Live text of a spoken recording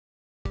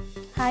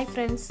Hi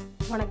friends,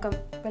 வணக்கம்.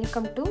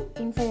 Welcome to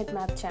Infinite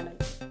Math Channel.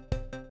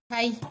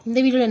 Hi, இந்த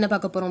வீடியோல என்ன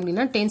பார்க்க போறோம்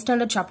அப்படினா 10th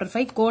standard chapter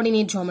 5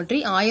 coordinate geometry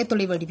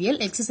ஆயத்தொலை வடிவியல்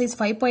exercise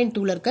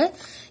 5.2ல இருக்க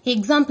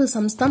example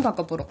sums தான்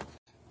பார்க்க போறோம்.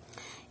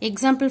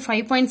 Example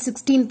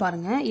 5.16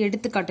 பாருங்க,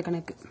 எடுத்துக்காட்டு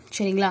கணக்கு.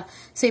 சரிங்களா?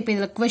 சோ இப்போ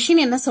இதுல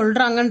question என்ன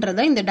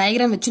சொல்றாங்கன்றதை இந்த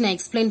டயகிராம் வச்சு நான்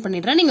எக்ஸ்பிளைன்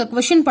பண்ணிடுறேன். நீங்க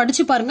question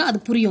படிச்சு பாருங்க, அது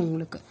புரியும்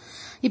உங்களுக்கு.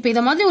 இப்போ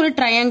இத மாதிரி ஒரு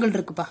ட்ரையாங்கிள்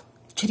இருக்குப்பா.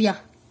 சரியா?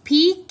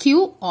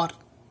 PQR.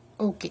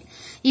 ஓகே.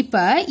 இப்ப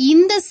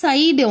இந்த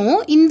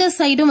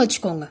சைடும்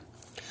வச்சுக்கோங்க.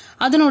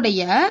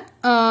 அதனுடைய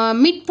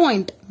மிட்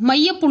பாயிண்ட்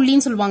மைய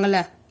புள்ளின்னு சொல்லுவாங்கல்ல,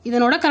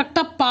 இதனோட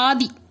கரெக்டா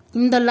பாதி,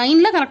 இந்த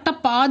லைன்ல கரெக்டா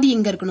பாதி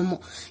எங்க இருக்கணுமோ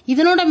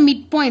இதனோட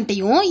மிட்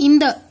பாயிண்டையும்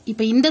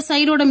இப்ப இந்த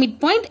சைடோட மிட்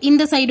பாயிண்ட்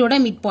இந்த சைடோட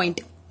மிட்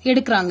பாயிண்ட்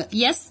எடுக்கிறாங்க,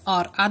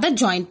 SR அத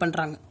ஜாயின்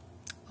பண்றாங்க.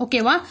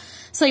 ஓகேவா?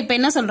 சோ இப்ப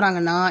என்ன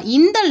சொல்றாங்கன்னா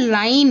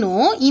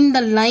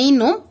இந்த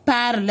லைனும்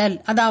parallel,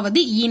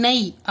 அதாவது இணை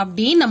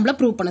அப்படின்னு நம்மள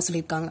ப்ரூவ் பண்ண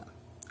சொல்லிருக்காங்க.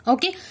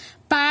 ஓகே,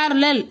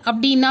 parallel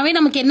அப்படின்னாவே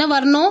நமக்கு என்ன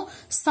வரணும்?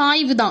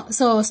 சாய்வு தான்,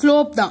 சோ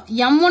ஸ்லோப் தான்.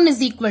 m1 is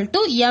equal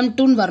to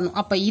m2 வரணும்.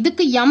 அப்ப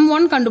இதுக்கு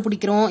m1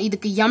 கண்டுபிடிக்கிறோம்,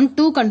 இதுக்கு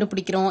m2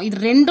 கண்டுபிடிக்கிறோம். இது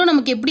ரெண்டும்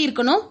நமக்கு எப்படி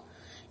இருக்கணும்?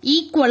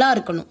 ஈக்குவலா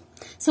இருக்கணும்.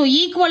 சோ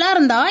ஈக்குவலா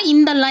இருந்தா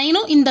இந்த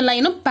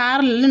லைனும்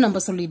parallel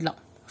நம்ம சொல்லிடலாம்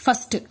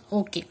ஃபர்ஸ்ட்.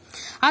 ஓகே,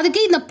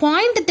 அதுக்கு இந்த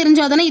பாயிண்ட்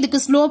தெரிஞ்சாதானே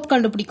இதுக்கு ஸ்லோப்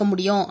கண்டுபிடிக்க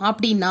முடியும்.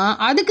 அப்படின்னா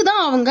அதுக்கு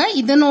தான் அவங்க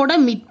இதனோட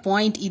மிட்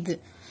பாயிண்ட்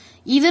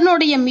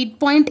இதனுடைய மிட்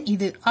பாயிண்ட்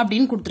இது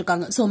அப்படின்னு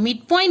கொடுத்திருக்காங்க. சோ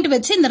மிட் பாயிண்ட்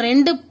வச்சு இந்த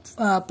ரெண்டு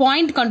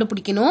பாயிண்ட்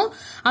கண்டுபிடிக்கணும்.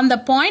 அந்த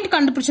பாயிண்ட்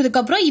கண்டுபிடிச்சதுக்கு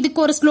அப்புறம் இதுக்கு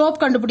ஒரு ஸ்லோப்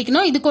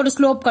கண்டுபிடிக்கணும், இதுக்கு ஒரு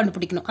ஸ்லோப்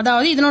கண்டுபிடிக்கணும்.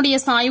 அதாவது இதனுடைய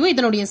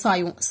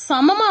சாய்வும்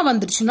சமமா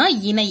வந்துருச்சுன்னா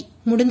இணை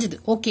முடிஞ்சது.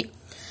 ஓகே,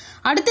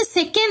 அடுத்து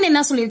செகண்ட்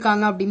என்ன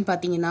சொல்லிருக்காங்க அப்படின்னு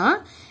பாத்தீங்கன்னா,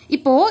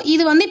 இப்போ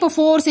இது இப்போ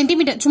 4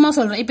 சென்டிமீட்டர் சும்மா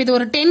சொல்றேன். இப்போ இது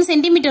ஒரு 10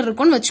 சென்டிமீட்டர்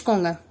இருக்கும்னு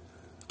வச்சுக்கோங்க.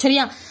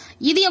 சரியா?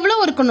 இது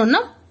எவ்வளவு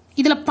இருக்கணும்னா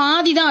இதுல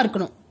பாதி தான்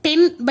இருக்கணும்.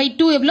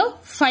 10/2 எவ்வளவு?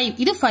 5.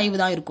 இது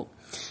 5 தான் இருக்கும்.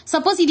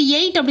 சப்போஸ் இது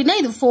 8 அப்படின்னா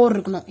இது 4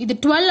 இருக்கணும், இது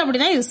 12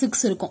 அப்படின்னா இது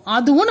 6 இருக்கும்.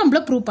 அதுவும் நம்மள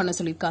ப்ரூவ் பண்ண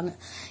சொல்லிருக்காங்க.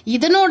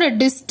 இதனோட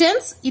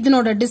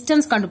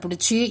டிஸ்டன்ஸ்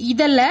கண்டுபிடிச்சு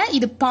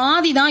இது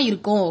பாதி தான்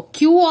இருக்கும்.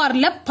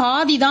 QRல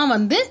பாதி தான்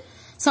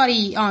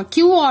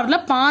QRல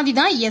பாதி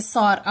தான்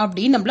SR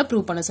அப்படின்னு நம்மள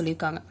ப்ரூவ் பண்ண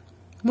சொல்லிருக்காங்க.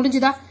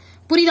 முடிஞ்சுதா?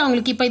 புரியுதா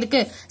உங்களுக்கு இப்ப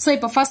இதுக்கு? சோ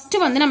இப்ப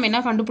ஃபர்ஸ்ட் நம்ம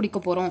என்ன கண்டுபிடிக்க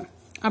போறோம்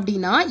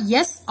அப்படின்னா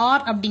SR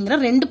அப்படிங்கிற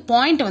ரெண்டு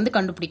பாயிண்ட்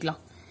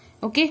கண்டுபிடிக்கலாம்.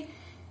 ஓகே,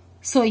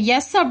 சோ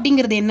S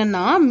அப்படிங்கிறது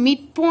என்னன்னா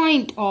மிட்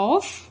பாயிண்ட்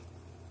ஆஃப்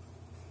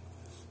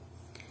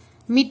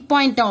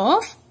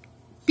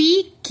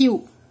PQ.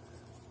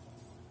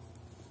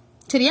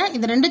 சரியா?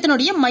 இந்த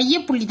ரெண்டுத்தினுடைய மைய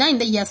புள்ளி தான்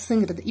இந்த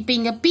Sங்கிறது. இப்ப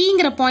இங்க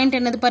Pங்கிற பாயிண்ட்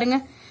என்னது பாருங்க,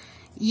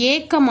 A,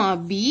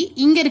 B,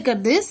 இங்க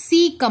இருக்கிறது C,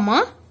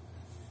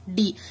 D.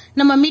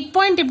 நம்ம மிட்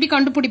பாயிண்ட் எப்படி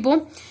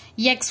கண்டுபிடிப்போம்?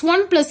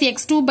 x1 plus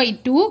x2 by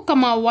 2,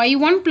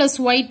 y1 plus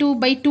y2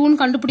 by 2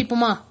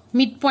 கண்டுபிடிப்போமா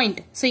mid point.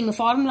 So இங்க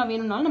ஃபார்முலா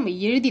வேணும்னாலும் நம்ம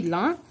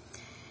எழுதிடலாம்.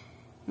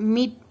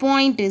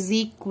 Midpoint is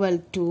equal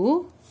to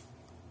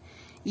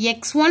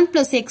x1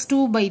 plus x2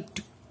 by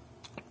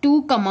 2,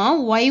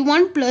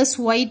 y1 plus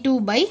y2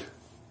 by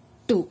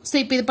 2. So,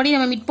 இப்போ இது படி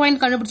நம்ம midpoint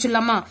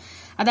கண்டுபிடிச்சிடலாமா?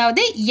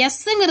 அதாவது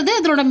Sங்கிறது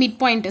இதோட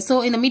midpoint. So,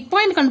 இந்த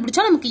midpoint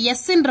கண்டுபிடிச்சா நமக்கு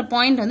S என்ற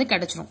பாயிண்ட்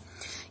கிடைச்சிரும்.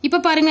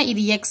 இப்ப பாருங்க,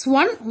 இது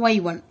x1,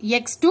 y1,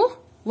 x2,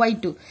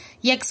 y2.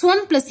 x1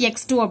 plus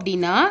x2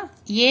 அப்படின்னா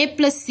a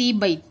plus c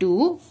by 2,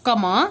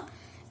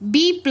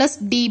 b plus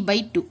d by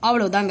 2.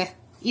 அவ்வளவுதாங்க.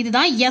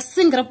 இதுதான்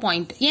Sங்கிற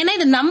பாயிண்ட். ஏன்னா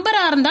இது நம்பரா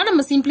இருந்தா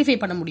நம்ம சிம்பிளிஃபை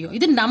பண்ண முடியும்.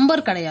 இது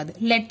நம்பர் கிடையாது,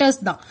 லெட்டர்ஸ்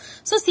தான்.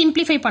 சோ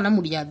சிம்பிளிஃபை பண்ண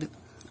முடியாது.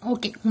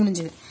 ஓகே,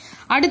 முடிஞ்சது.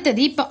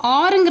 அடுத்தது இப்ப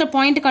Rங்கிற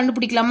பாயிண்ட்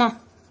கண்டுபிடிக்கலாமா?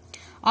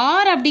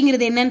 R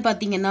அப்படிங்கிறது என்னன்னு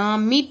பாத்தீங்கன்னா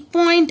மிட்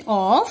பாயிண்ட்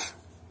ஆஃப்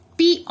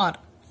PR.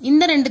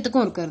 இந்த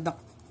ரெண்டுத்துக்கும் இருக்கிறது தான்.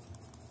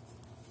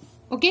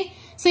 ஓகே,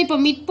 சோ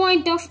இப்ப மிட்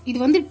பாயிண்ட் ஆஃப்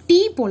இது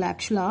T போல.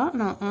 ஆக்சுவலா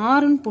நான்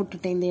Rன்னு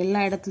போட்டுட்டேன் இந்த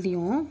எல்லா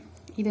இடத்துலயும்.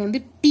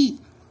 இது T.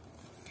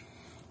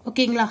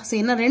 ஓகேங்களா? சோ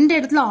என்ன ரெண்டு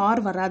இடத்துல R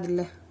வராது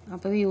இல்ல,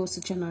 அப்பவே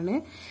யோசிச்சேன் நானு.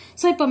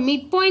 சோ இப்ப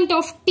மிட் பாயிண்ட்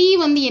ஆஃப் T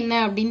என்ன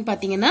அப்படின்னு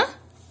பாத்தீங்கன்னா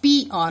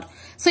PR.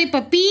 சோ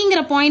இப்ப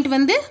Pங்கிற பாயிண்ட்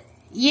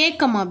A,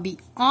 B,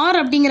 R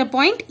அப்படிங்கிற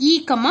பாயிண்ட் E,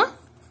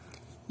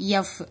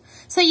 F.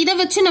 சோ இத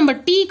வச்சு நம்ம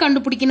T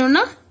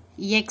கண்டுபிடிக்கணும்னா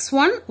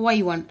x1,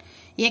 y1,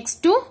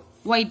 x2,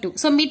 y2.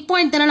 So mid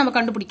point தானே நம்ம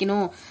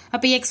கண்டுபிடிக்கணும்.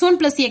 அப்ப x1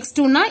 plus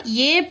x2 னா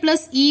A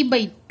plus E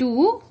by 2,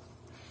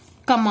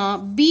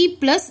 B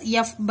plus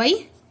F by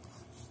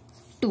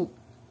 2.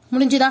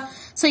 முடிஞ்சுதா?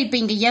 சோ இப்போ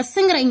இங்க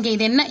Sங்கிற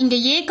இது என்ன, இங்க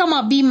A,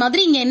 B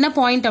மாதிரி இங்க என்ன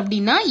பாயிண்ட்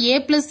அப்படின்னா A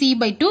plus C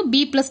by 2, B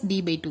plus D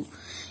by 2.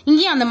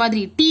 இங்கே அந்த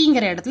மாதிரி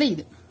Tங்கிற இடத்துல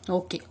இது.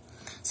 ஓகே,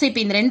 சோ இப்போ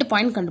இந்த ரெண்டு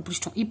பாயிண்ட்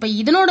கண்டுபிடிச்சிட்டோம். இப்போ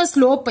இதனோட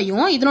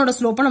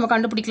ஸ்லோப்பையும் நம்ம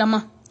கண்டுபிடிக்கலாமா?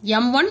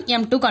 M1,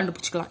 M2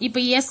 கண்டுபிடிச்சிக்கலாம். இப்போ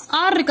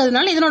SR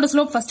இருக்கிறதுனால இதனோட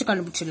ஸ்லோப் ஃபர்ஸ்ட்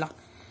கண்டுபிடிச்சிடலாம்.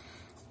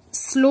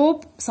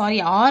 ஸ்லோப்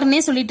Rனே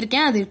சொல்லிட்டு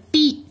இருக்கேன், அது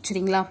T.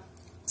 சரிங்களா?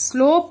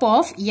 Slope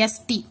of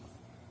ST.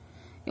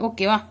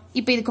 ஓகேவா?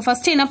 இப்ப இதுக்கு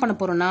ஃபர்ஸ்ட் என்ன பண்ண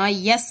போறோம்னா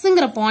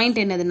Sங்கிற பாயிண்ட்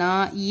என்னதுன்னா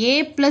A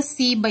plus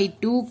C by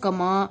 2,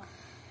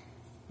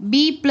 B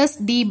plus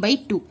D by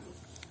 2.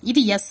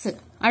 இது S.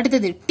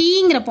 அடுத்தது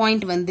Tங்கிற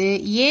point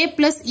A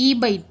plus E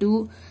by 2,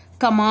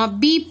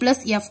 B plus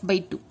F by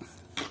 2.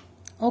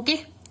 Okay,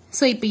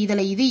 So இப்போ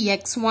இதுல இது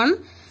x1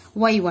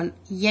 y1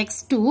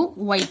 x2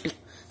 y2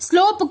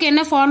 ஸ்லோப்புக்கு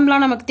என்ன ஃபார்முலா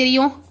நமக்கு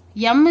தெரியும்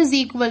m is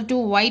equal to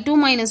y2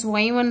 minus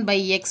y1 by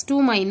x2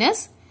 minus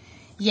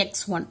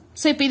x1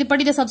 so இப்போ இது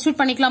படி இத சப்ஸ்டிட்யூட்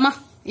பண்ணிக்கலாமா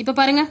இப்போ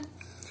பாருங்க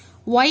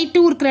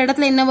y2 இருக்கிற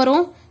இடத்துல என்ன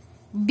வரும்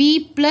b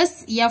plus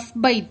f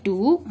by 2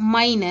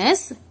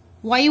 minus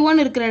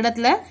y1 இருக்கிற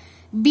இடத்துல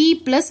b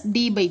plus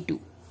d by 2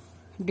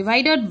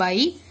 divided by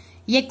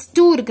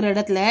x2 இருக்கிற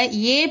இடத்துல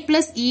a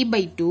plus e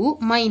by 2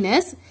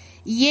 minus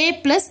a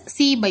plus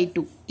c by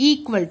 2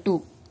 equal to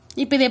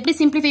இப்போ இத எப்படி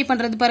சிம்பிளிஃபை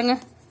பண்றது பாருங்க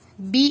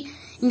b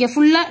இங்க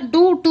ஃபுல்லா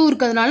 2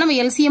 இருக்கிறதுனால நம்ம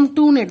LCM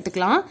 2 ன்னு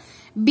எடுத்துக்கலாம்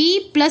b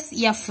plus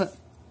f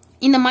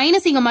இந்த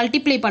மைனஸ் இங்க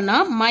மல்டிப்ளை பண்ணா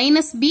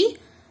minus b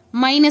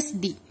minus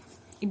d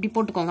இப்படி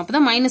போட்டுக்கோங்க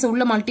அப்பதான் மைனஸ்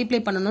உள்ள மல்டிப்ளை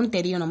பண்ணனும்னு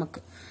தெரியும் நமக்கு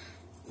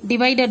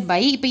divided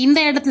by இப்போ இந்த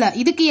இடத்துல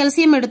இதுக்கு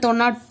LCM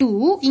எடுத்தோம்னா 2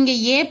 இங்க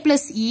a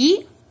plus e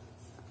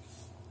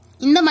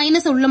இந்த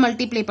மைனஸ் உள்ள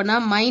மல்டிப்ளை பண்ணா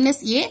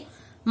மைனஸ் a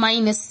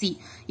மைனஸ் c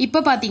இப்போ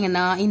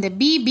பாத்தீங்கன்னா இந்த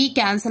b b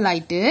கேன்சல்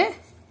ஆயிட்டு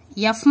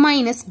f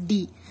minus d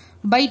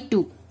by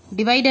 2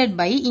 divided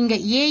by இங்க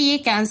a a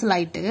கேன்சல்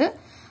ஆயிட்டு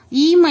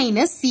e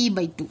minus c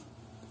by 2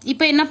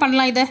 இப்போ என்ன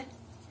பண்ணலாம் இத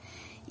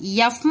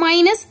f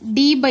minus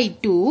d by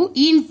 2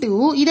 into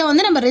இத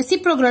வந்து நம்ம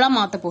ரெசிப்ரோகலா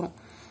மாத்த போறோம்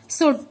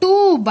so 2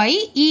 by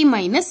e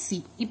minus c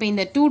இப்போ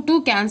இந்த 2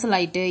 கேன்சல்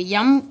ஆயிட்டு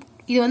m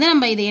இது வந்து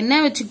நம்ம இத என்ன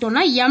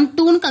வெச்சிட்டோம்னா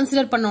m2 ன்னு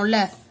கன்சிடர் பண்ணோம்ல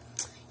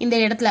இந்த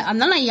இடத்துல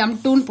அதனால நான்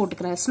m2 ன்னு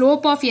போட்டுக்கறேன்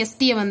ஸ்லோப் ஆஃப்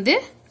st வந்து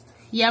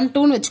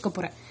m2 ன்னு வெச்சுக்க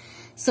போறேன்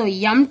so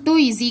m2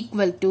 is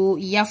equal to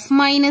f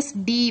minus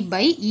d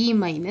by e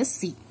minus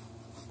c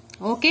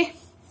okay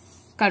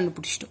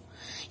கண்டுபிடிச்சிட்டோம்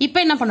இப்போ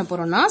என்ன பண்ண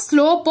போறோம்னா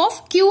ஸ்லோப் ஆஃப்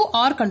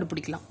qr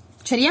கண்டுபிடிக்கலாம்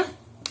சரியா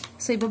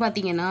சோ இப்போ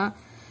பாத்தீங்கன்னா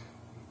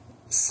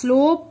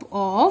ஸ்லோப்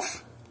ஆஃப்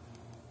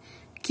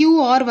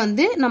qr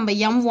வந்து நம்ம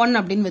m1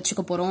 அப்படினு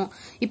வெச்சுக்க போறோம்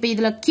இப்போ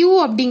இதுல q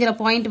அப்படிங்கற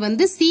பாயிண்ட்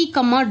வந்து c,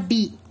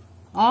 d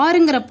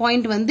rங்கற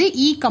பாயிண்ட் வந்து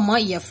e,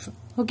 f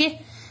ஓகே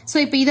சோ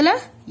இப்போ இதுல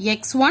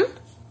x1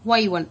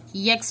 y1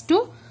 x2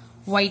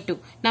 y2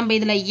 நம்ம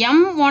இதுல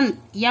m1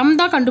 m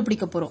தான்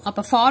கண்டுபிடிக்க போறோம்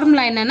அப்ப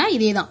ஃபார்முலா என்னன்னா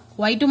இதேதான்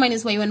y2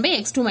 minus y1 by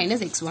x2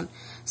 minus x1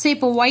 so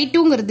இப்போ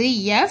y2ங்கிறது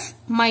f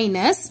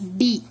minus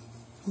d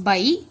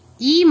by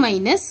e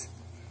minus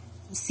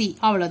c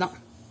அவ்வளவுதான்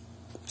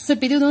சோ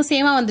இப்போ இதுவும்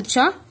சேமா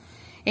வந்துருச்சா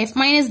f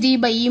minus d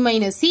by e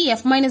minus c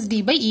f minus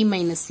d by e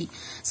minus c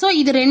so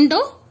இது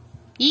ரெண்டும்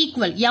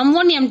equal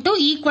m1 m2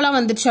 ஈக்குவலா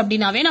வந்துருச்சு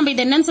அப்படினாவே நம்ம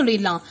இது என்னன்னு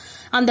சொல்லிடலாம்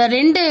அந்த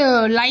ரெண்டு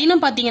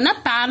லைனும் பாத்தீங்கன்னா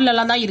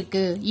parallel-ஆ தான்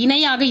இருக்கு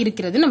இணையாக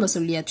இருக்கிறது நம்ம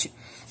சொல்லியாச்சு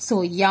so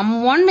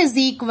m1 is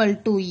equal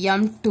to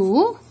m2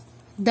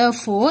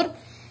 therefore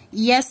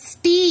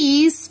st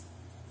is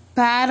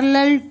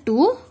parallel to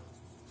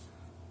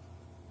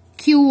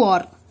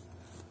qr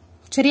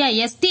சரியா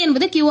st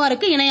என்பது qr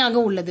க்கு இணையாக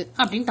உள்ளது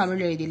அப்படினு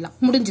தமிழ்ல எழுதிடலாம்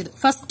முடிஞ்சது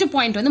ஃபர்ஸ்ட்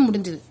பாயிண்ட் வந்து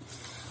முடிஞ்சது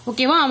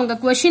ஓகேவா அவங்க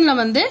क्वेश्चनல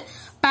வந்து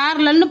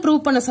parallel னு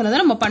ப்ரூவ் பண்ண சொன்னதை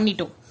நம்ம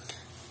பண்ணிட்டோம்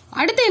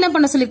அடுத்து என்ன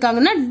பண்ண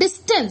சொல்லிருக்காங்கன்னா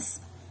டிஸ்டன்ஸ்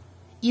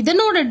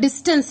இதனோட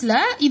டிஸ்டன்ஸ்ல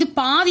இது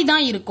பாதி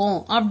தான் இருக்கும்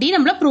அப்படி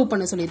நம்மள ப்ரூவ்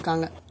பண்ண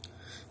சொல்லிருக்காங்க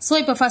சோ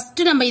இப்போ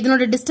ஃபர்ஸ்ட் நம்ம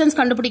இதனோட டிஸ்டன்ஸ்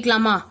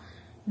கண்டுபிடிக்கலாமா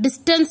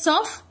டிஸ்டன்ஸ்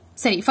ஆஃப்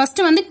சரி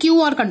ஃபர்ஸ்ட் வந்து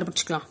qr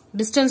கண்டுபிடிச்சுக்கலாம்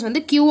டிஸ்டன்ஸ்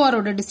வந்து qr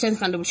ஓட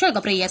டிஸ்டன்ஸ் கண்டுபிடிச்சு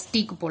அதுக்கு அப்புறம் st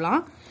க்கு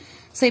போலாம்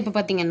சோ இப்போ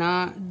பாத்தீங்கன்னா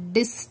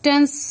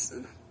டிஸ்டன்ஸ்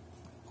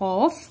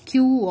ஆஃப்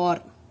qr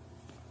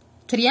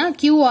சரியா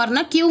qr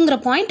னா qங்கற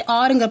பாயிண்ட்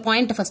rங்கற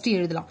பாயிண்ட் ஃபர்ஸ்ட்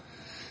எழுதலாம்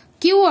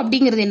q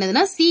அப்படிங்கிறது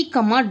என்னதுன்னா c,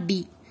 d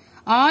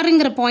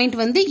rங்கற பாயிண்ட்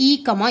வந்து e,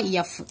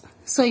 f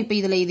சோ இப்போ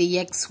இதுல இது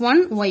x1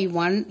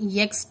 y1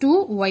 x2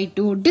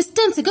 y2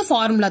 டிஸ்டன்ஸ்க்கு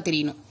formula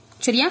தெரியணும்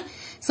சரியா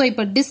சோ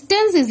இப்போ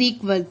distance is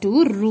equal to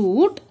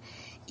root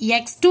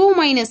x2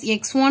 minus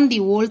x1 the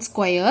whole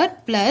square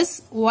plus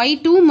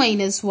y2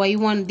 minus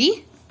y1 the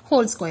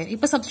whole square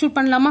இப்போ சப்ஸ்டிட்யூட்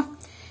பண்ணலாமா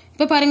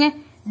இப்போ பாருங்க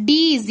d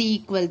is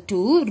equal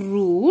to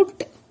root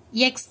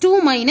x2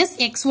 minus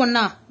x1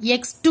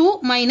 x2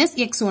 minus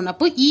x1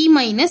 அப்போ e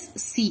minus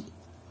c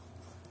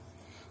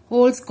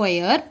whole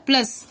square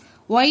plus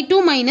y2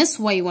 minus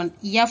y1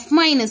 f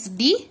minus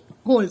d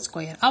whole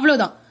square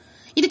அவ்வளவுதான்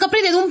இதுக்கு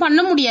அப்புறம் இது எதுவும்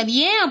பண்ண முடியாது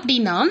ஏன்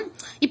அப்படினா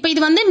இப்போ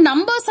இது வந்து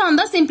நம்பர்ஸா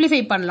இருந்தா சிம்பிளிஃபை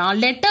பண்ணலாம்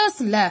லெட்டர்ஸ்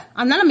இல்ல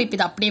அதனால நம்ம இப்ப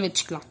இத அப்படியே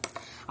வெச்சுக்கலாம்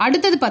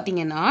அடுத்து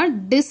பாத்தீங்கன்னா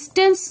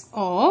டிஸ்டன்ஸ்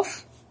ஆஃப்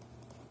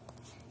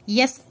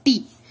st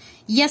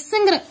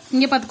sங்கற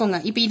இங்க பாத்துக்கோங்க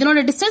இப்போ இதனோட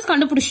டிஸ்டன்ஸ்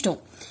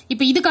கண்டுபிடிச்சிட்டோம்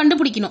இப்போ இது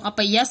கண்டுபிடிக்கணும்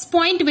அப்ப s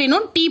பாயிண்ட்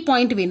வேணும் t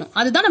பாயிண்ட் வேணும்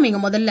அதுதான் நம்ம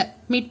இங்க முதல்ல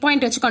மிட்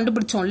பாயிண்ட் வச்சு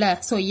கண்டுபிடிச்சோம்ல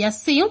சோ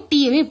s யும்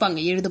t யும் இப்ப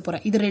அங்க எழுத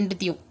போறேன் இது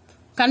ரெண்டுத்தையும்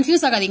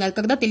கன்ஃபியூஸ் ஆகாதீங்க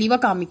அதுக்காக தான் தெளிவா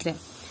காமிக்கிறேன்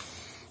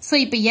சோ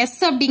இப்போ s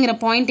அப்படிங்கற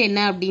பாயிண்ட் என்ன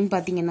அப்படினு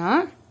பாத்தீங்கன்னா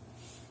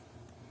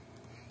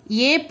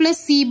a plus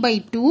c by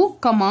 2,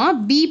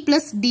 b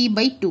plus d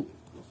by 2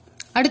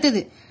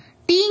 அடுத்தது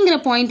t ங்கற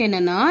பாயிண்ட்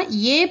என்னன்னா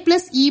a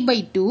plus e by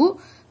 2,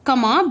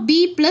 b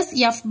plus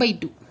f by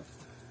 2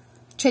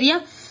 சரியா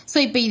சோ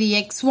இப்போ இது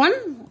x1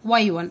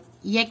 y1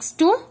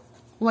 x2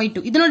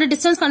 y2 இதனோட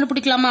distance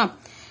கண்டுபிடிக்கலாமா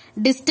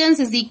distance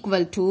is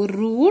equal to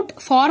root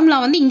formula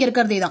வந்து இங்க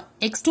இருக்குறதே தான்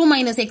x2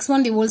 minus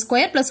x1 the whole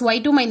square plus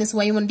y2 minus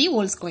y1 the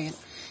whole square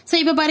so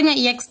இப்போ பாருங்க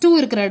x2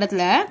 இருக்கிற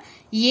இடத்துல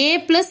a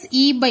plus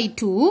e by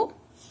 2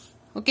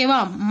 ஓகேவா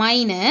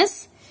மைனஸ்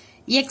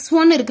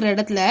x1 இருக்கிற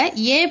இடத்துல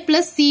a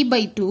plus c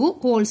by 2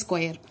 whole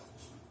square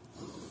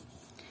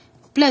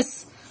plus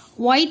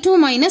y2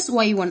 minus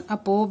y1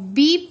 அப்போ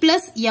b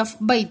plus f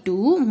by 2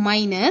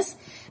 minus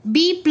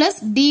b plus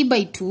d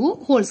by 2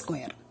 whole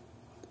square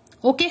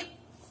okay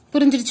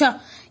புரிஞ்சிருச்சா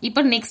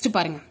இப்போ next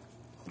பாருங்க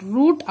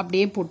ரூட்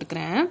அப்படியே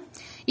போட்டுக்கிறேன்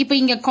இப்போ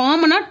இங்க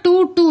காமனா 2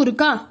 2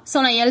 இருக்கா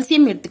சோ நான்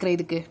LCM எடுத்துக்கிறேன்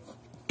இதுக்கு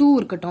 2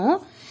 இருக்கட்டும்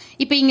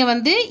இப்போ இங்க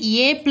வந்து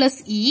a plus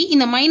e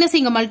இந்த மைனஸ்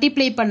இங்க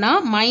மல்டிப்ளை பண்ணா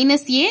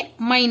minus a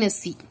minus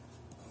c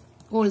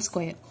whole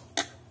square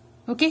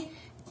okay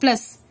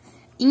plus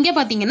இங்க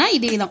பாத்தீங்கன்னா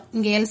இதேதான்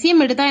இங்க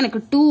LCM எடுத்தா எனக்கு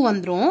 2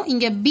 வந்துரும்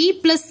இங்க b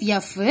plus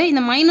f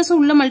இந்த மைனஸ்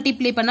உள்ள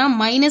மல்டிப்ளை பண்ணா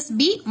minus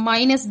b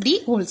minus d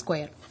whole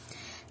square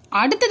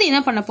அடுத்தது என்ன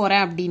பண்ண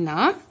போறேன் அப்படின்னா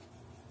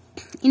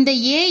இந்த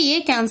a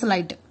கேன்சல்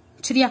ஆயிட்டு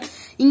சரியா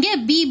இங்க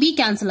b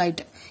கேன்சல்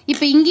ஆயிட்டு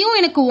இப்போ இங்கேயும்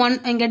எனக்கு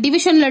 1 இங்க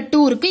டிவிஷன்ல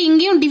 2 இருக்கு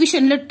இங்கேயும்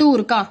டிவிஷன்ல 2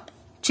 இருக்கா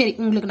சரி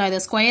உங்களுக்கு நான் இத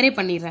ஸ்கொயரே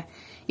பண்ணிடுறேன்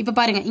இப்போ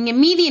பாருங்க இங்க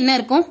மீதி என்ன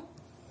இருக்கும்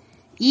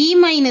e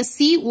minus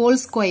c whole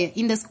square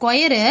இந்த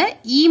ஸ்கொயர்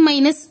e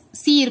minus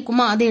c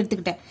இருக்குமா அதை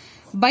எடுத்துக்கிட்டேன்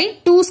by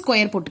 2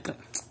 ஸ்கொயர் போட்டுக்கிறேன்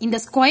இந்த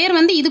ஸ்கொயர்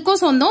வந்து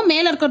இதுக்கும் சொந்தம்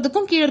மேல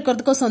இருக்கிறதுக்கும் கீழ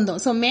இருக்கிறதுக்கும்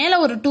சொந்தம் சோ மேல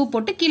ஒரு 2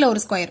 போட்டு கீழ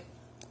ஒரு ஸ்கொயர்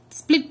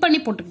ஸ்ப்ளிட் பண்ணி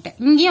போட்டுக்கிட்டேன்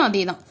இங்கேயும்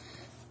அதேதான்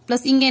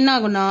பிளஸ் இங்க என்ன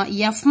ஆகும்னா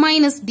f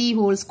minus d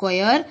whole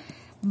square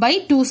by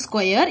 2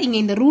 square இங்க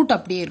இந்த ரூட்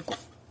அப்படியே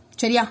இருக்கும்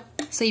சரியா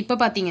சோ இப்போ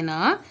பாத்தீங்கன்னா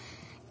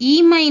e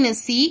minus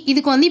c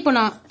இதுக்கு வந்து இப்போ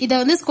நான் இத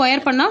வந்து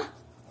ஸ்கொயர் பண்ணா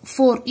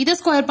 4 இத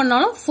ஸ்கொயர்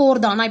பண்ணாலும்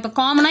 4 தான் நான் இப்போ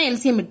காமனா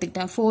LCM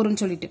எடுத்துக்கிட்டேன் 4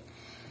 ன்னு சொல்லிட்டு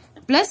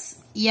plus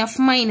f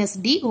minus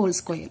d whole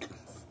square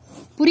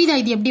புரியுதா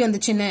இது எப்படி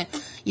வந்துச்சுன்னு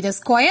இத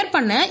ஸ்கொயர்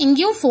பண்ண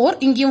இங்கேயும்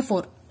 4 இங்கேயும்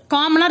 4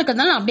 காமனா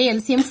இருக்கிறதால நான் அப்படியே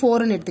LCM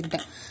 4 ன்னு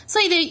எடுத்துக்கிட்டேன் சோ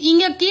இது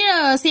இங்க கீழ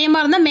சேமா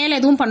இருந்தா மேல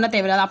எதுவும் பண்ண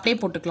தேவையில்லை அதை அப்படியே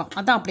போட்டுக்கலாம்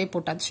அதான் அப்படியே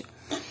போட்டாச்சு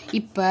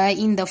இப்போ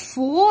இந்த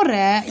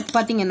 4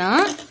 பாத்தீங்கன்னா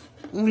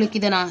உங்களுக்கு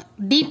இத நான்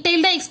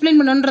டீடைல்டா எக்ஸ்பிளைன்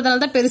பண்ணனும்ன்றதால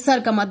தான் பெருசா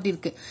இருக்க மாதிரி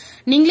இருக்கு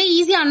நீங்களே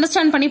ஈஸியா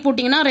அண்டர்ஸ்டாண்ட் பண்ணி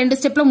போட்டீங்கன்னா ரெண்டு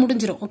ஸ்டெப்ல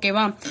முடிஞ்சிரும்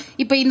ஓகேவா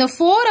இப்போ இந்த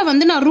 4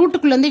 வந்து நான்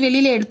ரூட்டுக்குள்ள இருந்து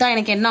வெளியில எடுத்தா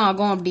எனக்கு என்ன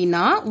ஆகும்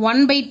அப்படின்னா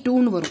 1/2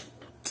 ன்னு வரும்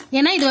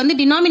ஏன்னா இது வந்து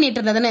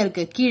டினாமினேட்டர்ல தானே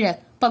இருக்கு கீழே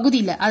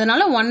பகுதியில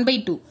அதனால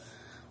 1/2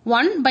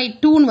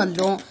 1/2 ன்னு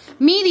வந்துரும்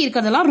மீதி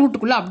இருக்கிறதெல்லாம்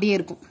ரூட்டுக்குள்ள அப்படியே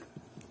இருக்கும்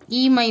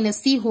e minus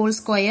c whole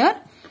square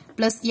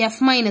plus f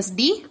minus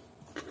d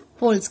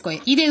whole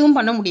square இது எதுவும்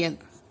பண்ண முடியாது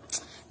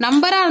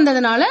நம்பரா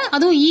இருந்ததனால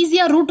அதுவும்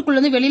ஈஸியா ரூட்டுக்குள்ள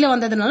இருந்து வெளியில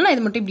வந்ததனால நான்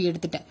இது மட்டும் இப்படி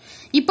எடுத்துட்டேன்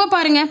இப்போ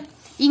பாருங்க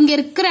இங்க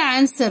இருக்கிற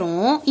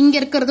ஆன்சரும் இங்க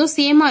இருக்கிறதும்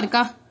சேமா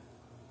இருக்கா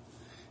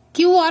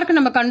qrக்கு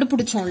நம்ம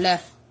கண்டுபிடிச்சோம்ல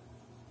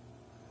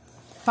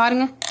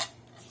பாருங்க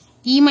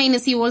e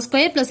minus c whole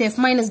square plus f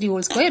minus d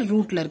whole square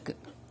ரூட்ல இருக்கு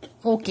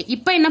ஓகே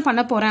இப்போ என்ன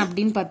பண்ண போறேன்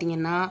அப்படின்னு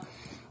பாத்தீங்கன்னா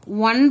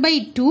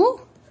 1/2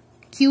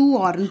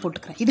 qr ன்னு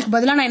போட்டுக்கிறேன் இதுக்கு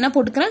பதிலா நான் என்ன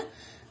போட்டுக்கிறேன்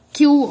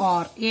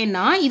qr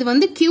ஏன்னா இது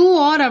வந்து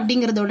qr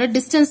அப்படிங்கறதோட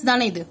டிஸ்டன்ஸ்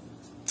தானே இது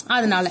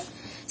அதனால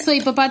சோ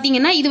இப்போ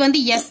பாத்தீங்கன்னா இது வந்து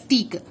st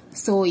க்கு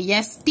சோ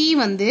st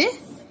வந்து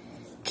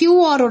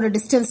qr ஓட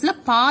டிஸ்டன்ஸ்ல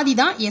பாதி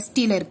தான்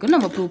st ல இருக்குன்னு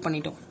நம்ம ப்ரூவ்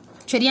பண்ணிட்டோம்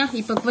சரியா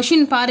இப்போ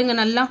क्वेश्चन பாருங்க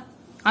நல்லா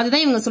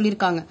அதுதான் இவங்க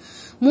சொல்லிருக்காங்க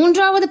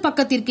மூன்றாவது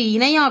பக்கத்திற்கு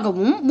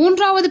இணையாகவும்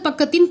மூன்றாவது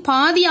பக்கத்தின்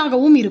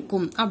பாதியாகவும்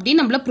இருக்கும் அப்படி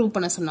நம்மள ப்ரூவ்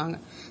பண்ண சொன்னாங்க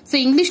சோ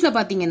இங்கிலீஷ்ல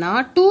பாத்தீங்கன்னா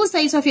two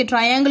sides of a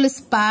triangle is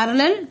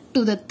parallel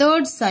to the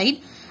third side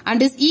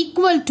and is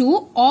equal to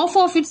half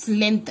of its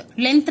length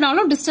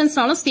lengthனாலும்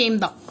டிஸ்டன்ஸ்னாலும் same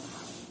தான்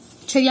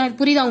சரியா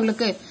புரியுதா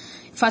உங்களுக்கு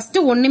ஃபர்ஸ்ட்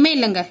ஒண்ணுமே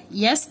இல்லங்க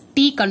st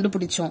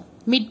கண்டுபிடிச்சோம்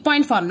மிட்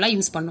பாயிண்ட் ஃபார்முலா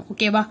யூஸ் பண்ணோம்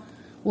ஓகேவா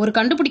ஒரு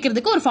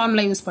கண்டுபிடிக்கிறதுக்கு ஒரு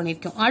ஃபார்முலா யூஸ்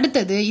பண்ணிருக்கோம்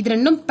அடுத்தது இது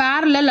ரெண்டும்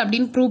parallel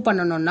அப்படினு ப்ரூவ்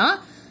பண்ணனும்னா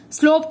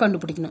ஸ்லோப்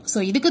கண்டுபிடிக்கணும் சோ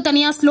இதுக்கு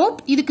தனியா ஸ்லோப்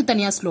இதுக்கு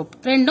தனியா ஸ்லோப்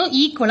ரெண்டும்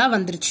ஈக்குவலா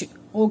வந்துருச்சு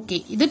ஓகே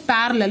இது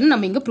parallel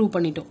நம்ம இங்க ப்ரூவ்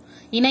பண்ணிட்டோம்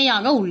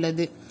இணையாக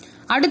உள்ளது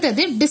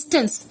அடுத்தது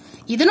டிஸ்டன்ஸ்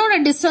இதனோட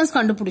டிஸ்டன்ஸ்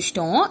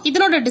கண்டுபிடிச்சிட்டோம்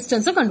இதனோட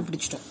டிஸ்டன்ஸும்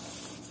கண்டுபிடிச்சிட்டோம்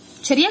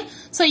சரியா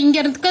சோ இங்க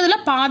இருக்கிறதுல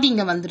பாதி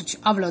இங்க வந்துருச்சு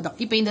அவ்வளவுதான்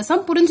இப்போ இந்த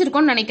சம்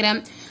புரிஞ்சிருக்கும்னு நினைக்கிறேன்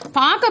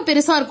பார்க்க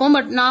பெருசா இருக்கும்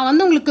பட் நான்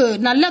வந்து உங்களுக்கு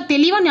நல்லா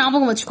தெளிவா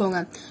ஞாபகம்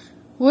வச்சுக்கோங்க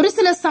ஒரு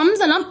சில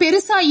சம்ஸ் எல்லாம்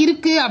பெருசா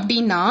இருக்கு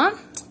அப்படின்னா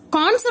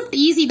கான்செப்ட்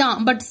ஈஸி தான்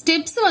பட்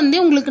ஸ்டெப்ஸ் வந்து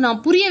உங்களுக்கு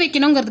நான் புரிய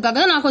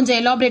வைக்கணுங்கிறதுக்காக நான் கொஞ்சம்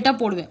எலாபரேட்டா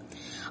போடுவேன்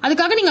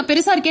அதுக்காக நீங்க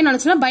பெருசா இருக்கேன்னு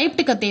நினைச்சுன்னா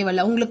பயப்பட்டுக்க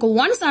தேவையில்ல உங்களுக்கு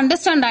ஒன்ஸ்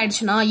அண்டர்ஸ்டாண்ட்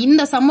ஆயிடுச்சுன்னா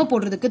இந்த சம்ம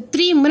போடுறதுக்கு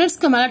 3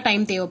 மினிட்ஸ்க்கு மேல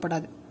டைம்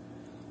தேவைப்படாது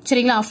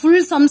சரிங்களா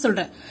ஃபுல் சம்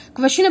சொல்றேன்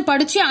क्वेश्चन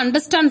படிச்சு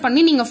அண்டர்ஸ்டாண்ட்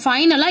பண்ணி நீங்க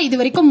ஃபைனலா இது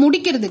வரைக்கும்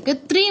முடிக்கிறதுக்கு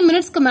 3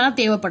 மினிட்ஸ்க்கு மேல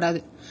தேவைப்படாது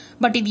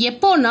பட் இது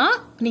எப்போனா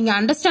நீங்க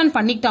அண்டர்ஸ்டாண்ட்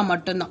பண்ணிக்கிட்டா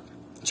மட்டும்தான்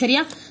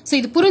சரியா சோ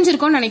இது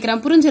புரிஞ்சிருக்கும்னு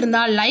நினைக்கிறேன்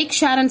புரிஞ்சிருந்தா லைக்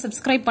ஷேர் அண்ட்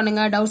சப்ஸ்கிரைப்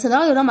பண்ணுங்க டவுட்ஸ்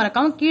ஏதாவது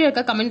மறக்காம கீழே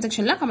இருக்க கமெண்ட்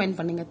செக்ஷன்ல கமெண்ட்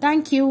பண்ணுங்க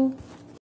தேங்க்யூ